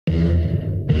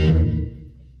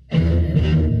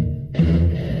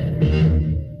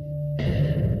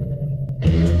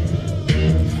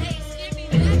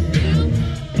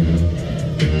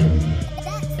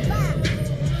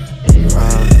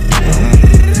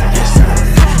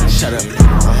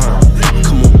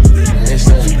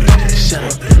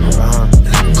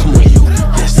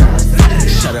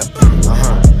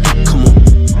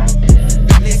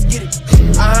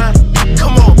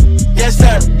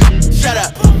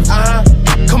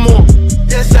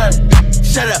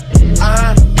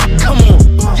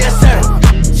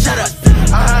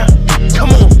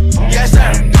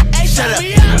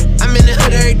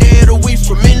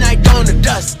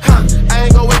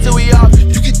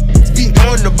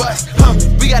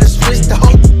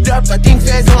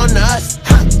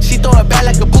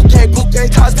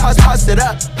toss it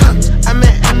up. I'm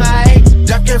in MIA,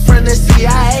 ducking from the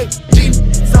CIA.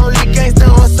 It's only gangsta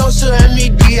on social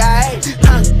media.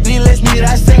 Needless need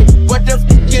I say, what the f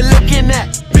you looking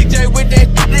at? Big J with that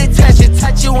attention,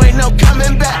 touch you ain't no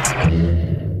coming back.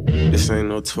 This ain't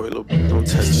no toilet, don't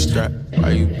touch the strap.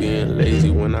 Why you being lazy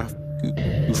when I you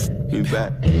f me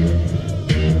back?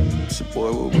 It's your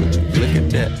boy, what would you look at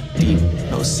that? Deep,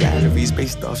 no salaries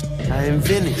based off I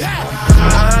invented.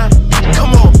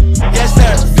 Come on, yes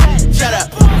sir, shut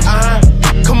up.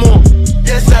 Come on,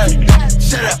 yes sir,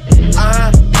 shut up.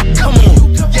 Come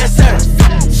on, yes sir,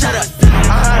 shut up.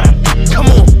 Come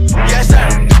on, yes sir,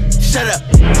 shut up.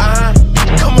 Come on, yes sir, shut up.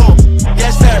 Come on,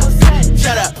 yes sir, shut up.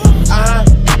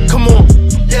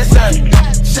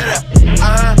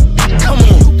 Come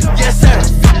on, yes sir,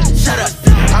 shut up.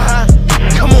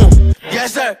 Come on,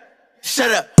 yes sir,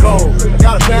 shut up. Go,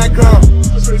 got a bad girl,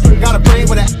 got a brain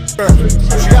with that girl.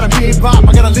 She got a mean pop,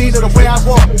 I gotta lead her the way I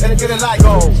walk, and get it like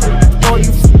go. All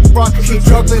you rock can keep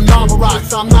juggling lava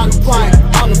rocks, I'm not complying,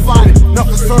 I'm defiant,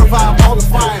 nothing certified, I'm all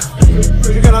defiant.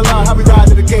 You're gonna love how we ride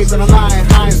to the gates on the line,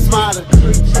 high and smiling.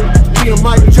 Me and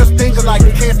Mike just thinking like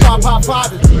you can't stop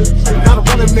high-fiving. Not a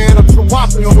running man, I'm just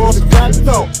watching your world is bad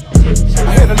though.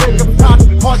 I hear the lick of the top,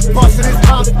 busting his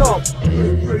time to go.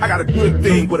 I got a good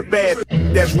thing with a bad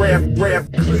that's rare.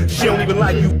 She don't even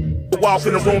like you. Walk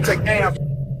in the room, take ass.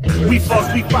 We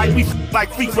fuss, we fight, we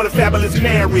like freaks for the fabulous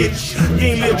marriage. You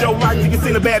ain't lived your life, you can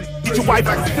send a bad get your wife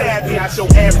like a savage. I show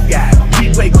average guy. We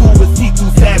play cool with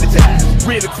see-through savage.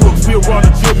 We're the crooks, we'll run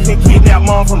the trips and kidnap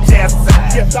mom from jazz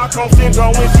side. Yeah, Stockholm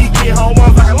syndrome when she get home,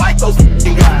 I'm like, I like those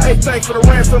f***ing guys. Hey, thanks for the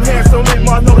ransom, hands, so let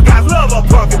mom know the guys love our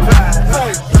pumpkin pie.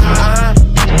 Hey.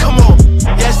 Come on,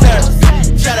 yes sir,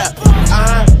 shut up.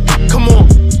 Come on,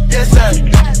 yes sir,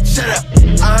 shut up.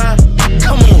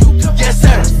 Come on, yes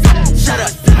sir, shut up.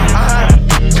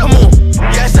 Come on,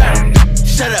 yes sir,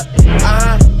 shut up.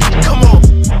 Come on,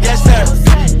 yes sir,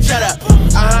 shut up.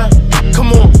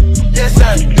 Come on, yes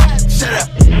sir, shut up.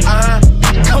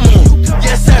 Come on,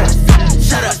 yes sir,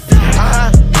 shut up.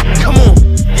 Come on,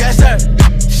 yes sir,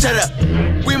 shut up.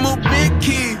 We move big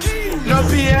keys, no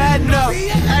piano.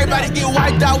 Everybody get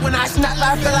wiped out when I snap,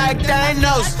 I feel like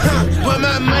Thanos. Where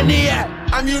my money at?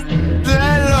 I'm you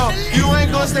low. You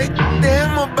ain't gon' say to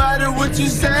him about it, what you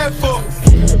said for.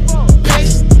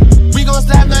 Bitch, we gon'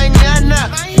 slap like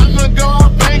Nana. I'ma go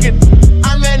out bangin',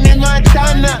 I'm at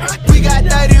Montana. We got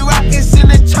 30 rockets in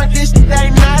the trunk, this shit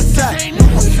ain't NASA.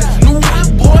 New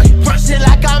white boy, crush it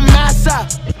like I'm massa.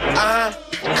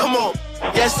 Come on,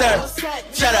 yes sir,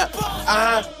 shut up.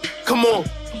 Come on,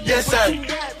 yes sir,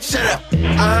 shut up.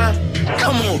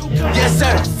 Come on, yes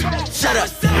sir, shut up.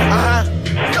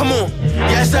 Come on,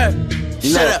 yes sir,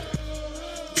 shut up.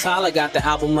 Tyler got the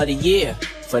album of the year,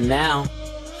 for now.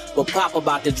 But Pop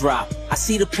about to drop, I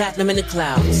see the platinum in the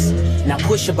clouds. Now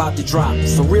Push about to drop,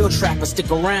 so real trappers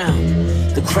stick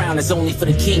around. The crown is only for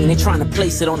the king, they trying to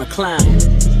place it on a clown.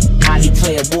 I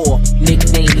declare war,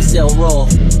 nickname me Sell Raw.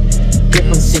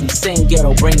 Different city, same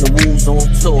ghetto, bring the wolves on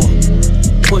tour.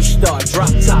 Push start,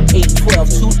 drop top, 812,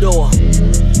 two-door.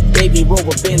 Baby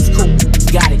Rover, Benz coupe,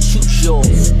 got it, choose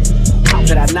yours. How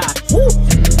could I not? Woo!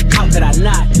 How could I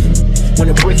not? When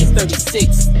the brick is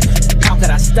 36, how could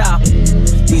I stop?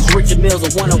 These Richard Mills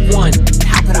are one of one,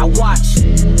 how could I watch?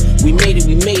 We made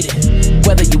it,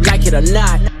 whether you like it or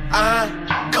not.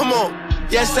 Come on,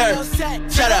 yes sir,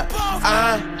 shut up.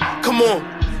 Come on,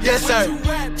 yes sir,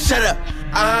 shut up.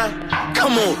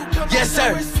 Come on, yes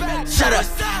sir, shut up.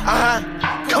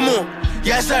 Come on,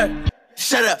 yes sir,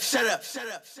 shut up.